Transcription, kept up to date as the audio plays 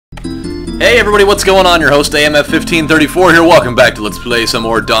Hey everybody, what's going on? Your host AMF1534 here. Welcome back to Let's Play some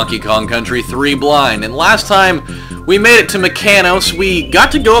more Donkey Kong Country 3 Blind. And last time we made it to Mechanos. We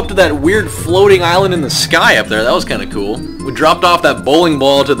got to go up to that weird floating island in the sky up there. That was kind of cool. We dropped off that bowling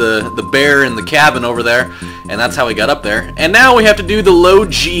ball to the bear in the cabin over there, and that's how we got up there. And now we have to do the low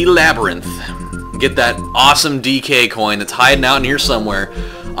G labyrinth. Get that awesome DK coin that's hiding out in here somewhere.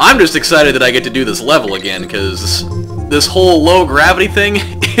 I'm just excited that I get to do this level again, because this whole low gravity thing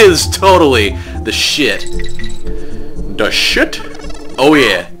is totally the shit. The shit? Oh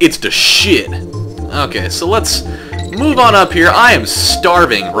yeah, it's the shit. Okay, so let's move on up here. I am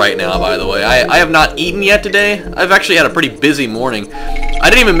starving right now, by the way. I have not eaten yet today. I've actually had a pretty busy morning. I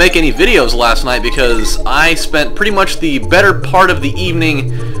didn't even make any videos last night because I spent pretty much the better part of the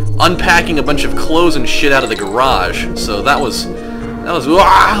evening unpacking a bunch of clothes and shit out of the garage. So that was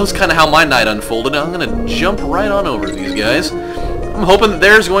kind of how my night unfolded. I'm gonna jump right on over these guys. I'm hoping that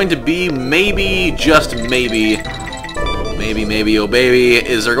there's going to be maybe, just maybe, oh baby,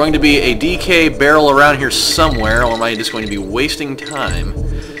 is there going to be a DK barrel around here somewhere, or am I just going to be wasting time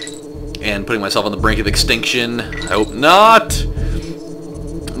and putting myself on the brink of extinction? I hope not.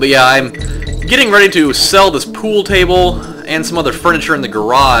 But yeah, I'm getting ready to sell this pool table and some other furniture in the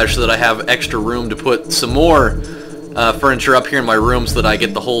garage so that I have extra room to put some more furniture up here in my room so that I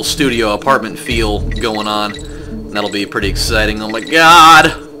get the whole studio apartment feel going on. And that'll be pretty exciting. Oh my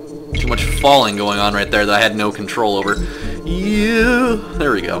god! Too much falling going on right there that I had no control over. Yeah,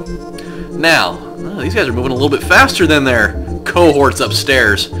 there we go. Now, these guys are moving a little bit faster than their cohorts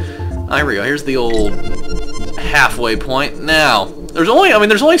upstairs. There we go. Here's the old halfway point. Now, there's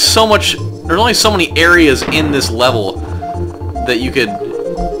only so many areas in this level that you could,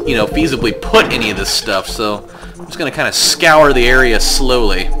 feasibly put any of this stuff. So I'm just gonna kind of scour the area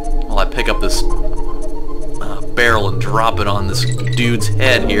slowly while I pick up this barrel and drop it on this dude's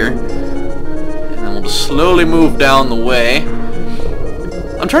head here, and then we'll just slowly move down the way.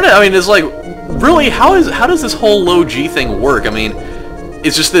 It's like, really, how does this whole low G thing work? I mean,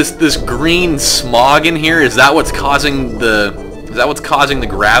 it's just this green smog in here. Is that what's causing the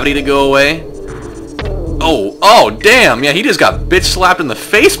gravity to go away? Oh damn, yeah, he just got bitch slapped in the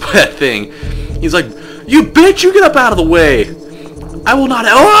face by that thing. He's like, you bitch, you get up out of the way. I will not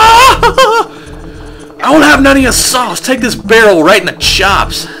I won't have none of your sauce. Take this barrel right in the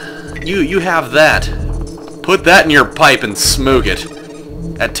chops. You have that. Put that in your pipe and smoke it.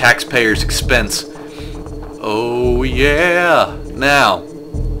 At taxpayers' expense. Oh yeah. Now,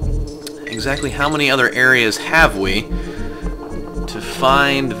 exactly how many other areas have we to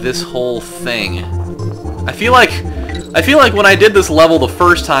find this whole thing? I feel like when I did this level the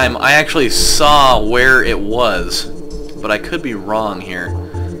first time, I actually saw where it was. But I could be wrong here.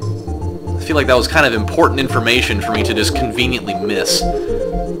 I feel like that was kind of important information for me to just conveniently miss. Oh,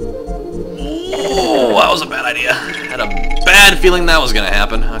 that was a bad idea. I had a bad feeling that was going to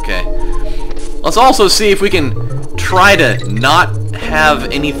happen. Okay. Let's also see if we can try to not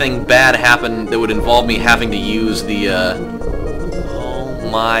have anything bad happen that would involve me having to use the, oh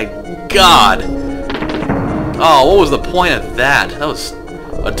my god. Oh, what was the point of that? That was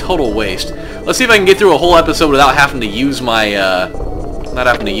a total waste. Let's see if I can get through a whole episode without having to use my,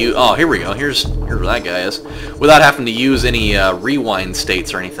 oh, here we go. Here's where that guy is. Without having to use any rewind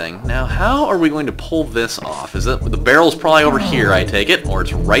states or anything. Now, how are we going to pull this off? Is it the barrel's probably over here, I take it, or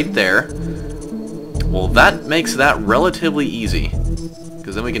it's right there? Well, that makes that relatively easy,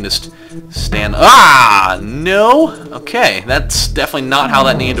 because then we can just stand. Ah, no. Okay, that's definitely not how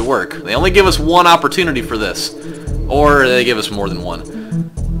that needed to work. They only give us one opportunity for this, or they give us more than one.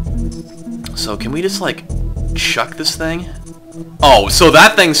 So can we just like chuck this thing? Oh, so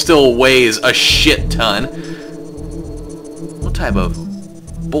that thing still weighs a shit ton. What type of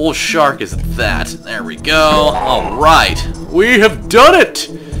bull shark is that? There we go. Alright. We have done it!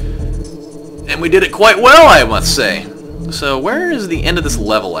 And we did it quite well, I must say. So where is the end of this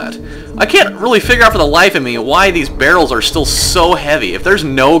level at? I can't really figure out for the life of me why these barrels are still so heavy. If there's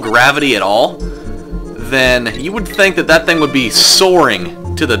no gravity at all, then you would think that that thing would be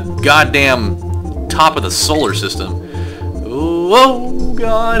soaring to the goddamn top of the solar system. Oh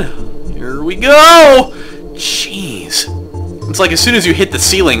god, here we go! Jeez. It's like as soon as you hit the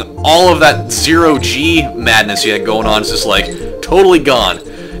ceiling, all of that zero G madness you had going on is just like totally gone.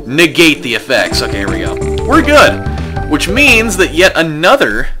 Negate the effects. Okay, here we go. We're good. Which means that yet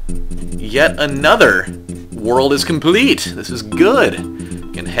another world is complete. This is good.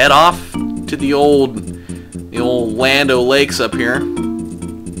 Can head off to the old Land O' Lakes up here.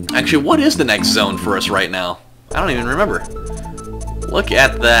 Actually, what is the next zone for us right now? I don't even remember. Look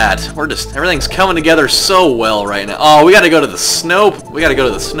at that. Everything's coming together so well right now. Oh, we gotta go to the snow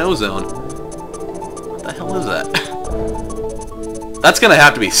zone. What the hell is that? That's gonna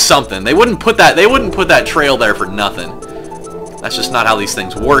have to be something. They wouldn't put that trail there for nothing. That's just not how these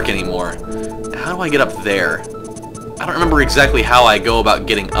things work anymore. How do I get up there? I don't remember exactly how I go about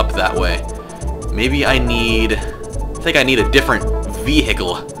getting up that way. Maybe I think I need a different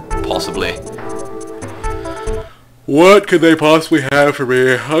vehicle, possibly. What could they possibly have for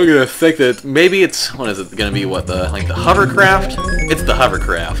me? I'm gonna think that maybe it's, what is it gonna be? What, the hovercraft? It's the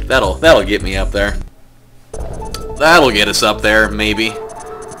hovercraft. That'll get me up there. That'll get us up there, maybe.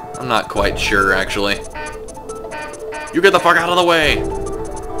 I'm not quite sure, actually. You get the fuck out of the way!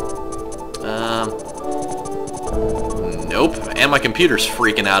 Nope. And my computer's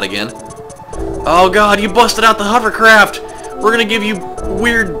freaking out again. Oh god, you busted out the hovercraft! We're gonna give you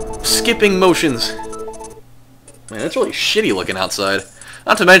weird skipping motions. Man, that's really shitty looking outside.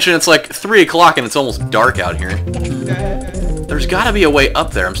 Not to mention, it's like 3 o'clock and it's almost dark out here. There's gotta be a way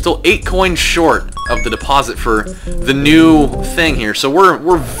up there. I'm still 8 coins short of the deposit for the new thing here, so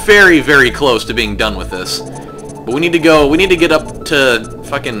we're very, very close to being done with this. But we need to get up to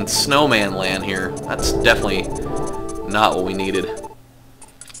fucking Snowman Land here. That's definitely not what we needed.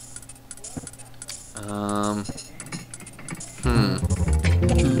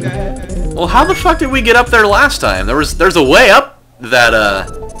 Well, how the fuck did we get up there last time? There's a way up that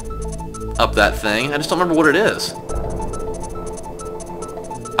thing. I just don't remember what it is.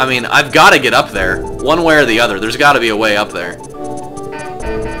 I mean, I've got to get up there one way or the other. There's got to be a way up there.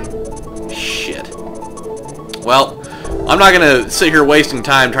 Shit. Well, I'm not gonna sit here wasting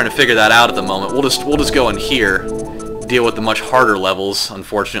time trying to figure that out at the moment. We'll just go in here, deal with the much harder levels,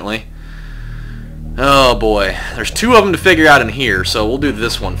 unfortunately. Oh boy, there's 2 of them to figure out in here, so we'll do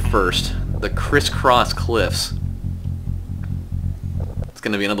this one first. The crisscross cliffs. It's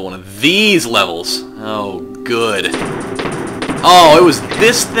gonna be another one of these levels. Oh, good. Oh, it was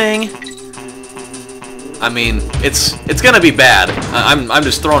this thing? I mean, it's gonna be bad. I'm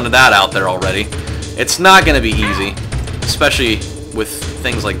just throwing that out there already. It's not gonna be easy, especially with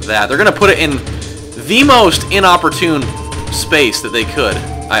things like that. They're gonna put it in the most inopportune space that they could.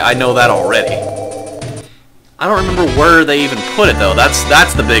 I know that already. I don't remember where they even put it though.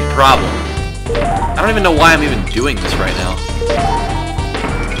 That's the big problem. I don't even know why I'm even doing this right now.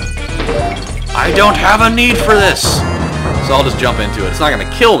 I don't have a need for this. So I'll just jump into it. It's not gonna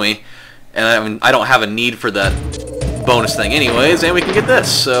kill me, and I mean, I don't have a need for that bonus thing anyways, and we can get this.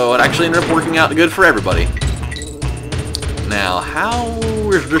 So it actually ended up working out good for everybody. Now, how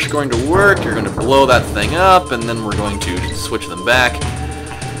is this going to work? You're going to blow that thing up, and then we're going to switch them back.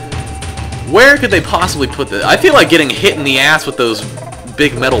 Where could they possibly put this? I feel like getting hit in the ass with those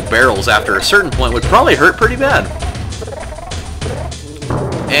big metal barrels after a certain point would probably hurt pretty bad.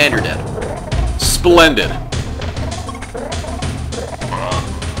 And you're dead. Splendid.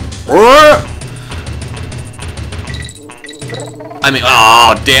 I mean,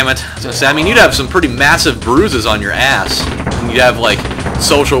 oh, damn it. I was gonna say, I mean, you'd have some pretty massive bruises on your ass. And you'd have, like,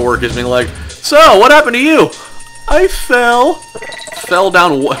 social workers being like, so, what happened to you? I fell. Fell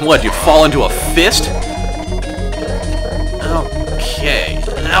down, what, you fall into a fist? Okay.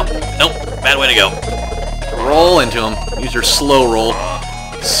 Nope, bad way to go. Roll into him. Use your slow roll.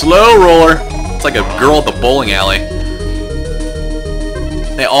 Slow roller. It's like a girl at the bowling alley.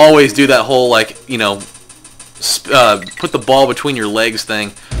 They always do that whole, like, you know, put the ball between your legs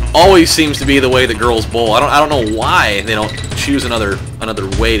thing. Always seems to be the way the girls bowl. I don't know why they don't choose another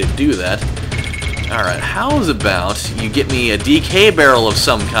way to do that. All right, how's about you get me a DK barrel of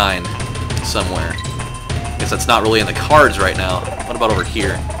some kind somewhere? I guess that's not really in the cards right now. What about over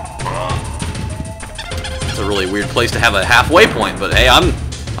here? It's a really weird place to have a halfway point, but hey, I'm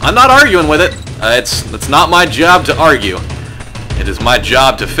not arguing with it. It's not my job to argue. It is my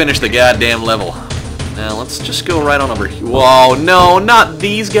job to finish the goddamn level. Now let's just go right on over here. Whoa, no, not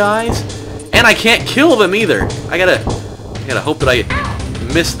these guys. And I can't kill them either. I gotta hope that I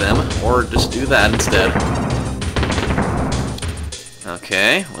miss them, or just do that instead.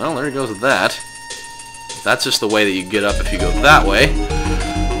 Okay, well, there goes that. That's just the way that you get up if you go that way.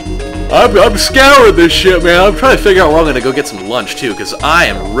 I'm scouring this shit, man. I'm trying to figure out where I'm gonna go get some lunch too, because I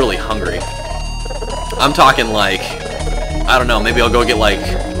am really hungry. I'm talking like, I don't know, maybe I'll go get like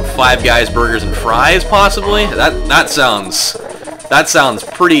 5 Guys burgers and fries, possibly. That sounds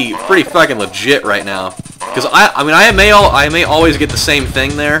pretty fucking legit right now. Because I mean I may always get the same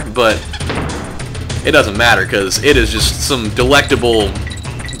thing there, but it doesn't matter because it is just some delectable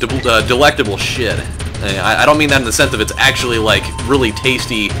shit. I don't mean that in the sense of it's actually like really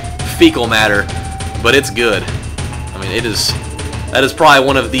tasty fecal matter, but it's good. I mean that is probably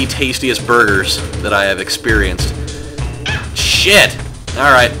one of the tastiest burgers that I have experienced. Shit.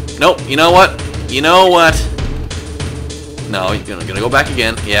 All right. Nope. You know what? You know what? No, you're gonna go back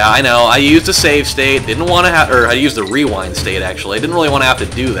again. Yeah, I know. I used a save state. Didn't want to have, or I used the rewind state actually. I didn't really want to have to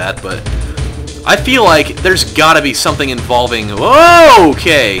do that, but I feel like there's got to be something involving. Whoa,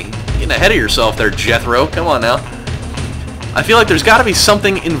 okay, getting ahead of yourself there, Jethro. Come on now. I feel like there's got to be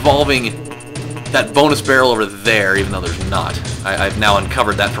something involving that bonus barrel over there, even though there's not. I've now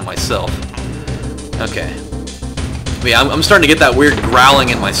uncovered that for myself. Okay. Yeah, I'm starting to get that weird growling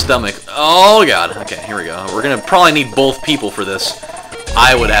in my stomach. Oh god. Okay, here we go. We're gonna probably need both people for this.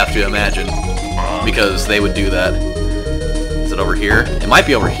 I would have to imagine, because they would do that. Is it over here? It might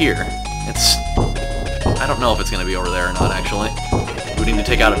be over here. It's... I don't know if it's gonna be over there or not, actually. Do we need to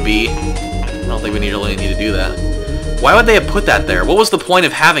take out a B? I don't think we really need to do that. Why would they have put that there? What was the point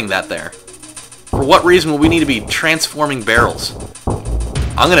of having that there? For what reason would we need to be transforming barrels?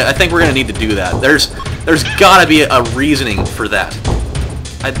 I think we're gonna need to do that. There's gotta be a reasoning for that.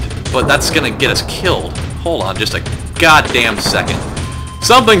 But that's gonna get us killed. Hold on just a goddamn second.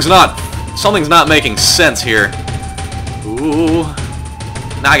 Something's not making sense here. Ooh.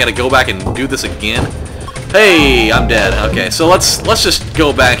 Now I gotta go back and do this again. Hey, I'm dead. Okay, so let's just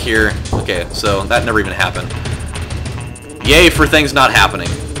go back here. Okay, so that never even happened. Yay for things not happening.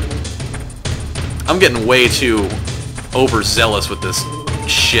 I'm getting way too overzealous with this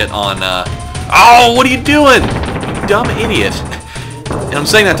shit on, Oh, what are you doing? You dumb idiot. And I'm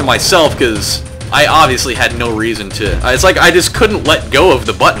saying that to myself because I obviously had no reason to... It's like I just couldn't let go of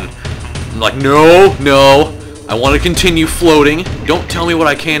the button. I'm like, no, no. I want to continue floating. Don't tell me what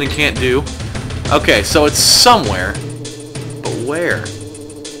I can and can't do. Okay, so it's somewhere. But where?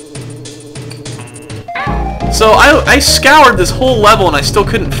 So I scoured this whole level and I still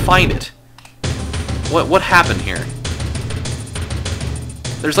couldn't find it. What happened here?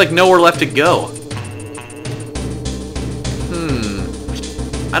 There's like nowhere left to go.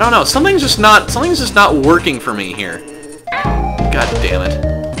 I don't know. Something's just not working for me here. God damn it.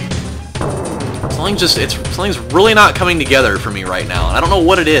 Something's really not coming together for me right now, and I don't know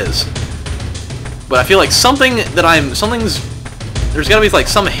what it is. But I feel like there's gotta be like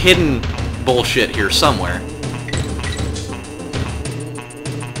some hidden bullshit here somewhere.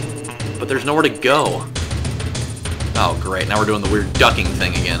 But there's nowhere to go. Oh, great. Now we're doing the weird ducking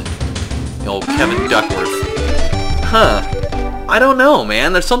thing again. The old Kevin Duckworth. Huh. I don't know,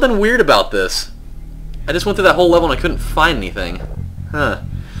 man. There's something weird about this. I just went through that whole level and I couldn't find anything. Huh.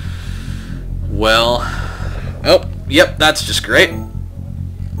 Well... Oh, yep, that's just great.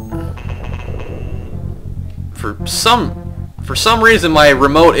 For some reason, my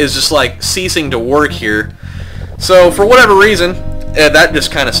remote is just, like, ceasing to work here. So, for whatever reason, that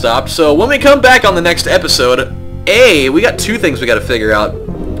just kind of stopped. So, when we come back on the next episode... A, we got two things we got to figure out.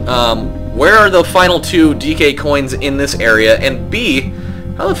 Where are the final 2 DK coins in this area? And B,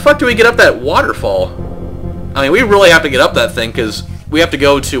 how the fuck do we get up that waterfall? I mean, we really have to get up that thing because we have to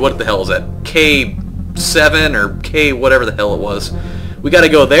go to, what the hell is that? K7 or K whatever the hell it was. We got to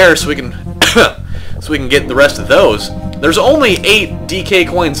go there so we can so we can get the rest of those. There's only 8 DK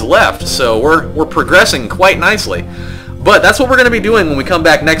coins left, so we're progressing quite nicely. But that's what we're going to be doing when we come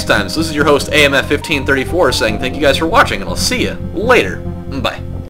back next time. So this is your host, AMF1534, saying thank you guys for watching, and I'll see you later. Bye.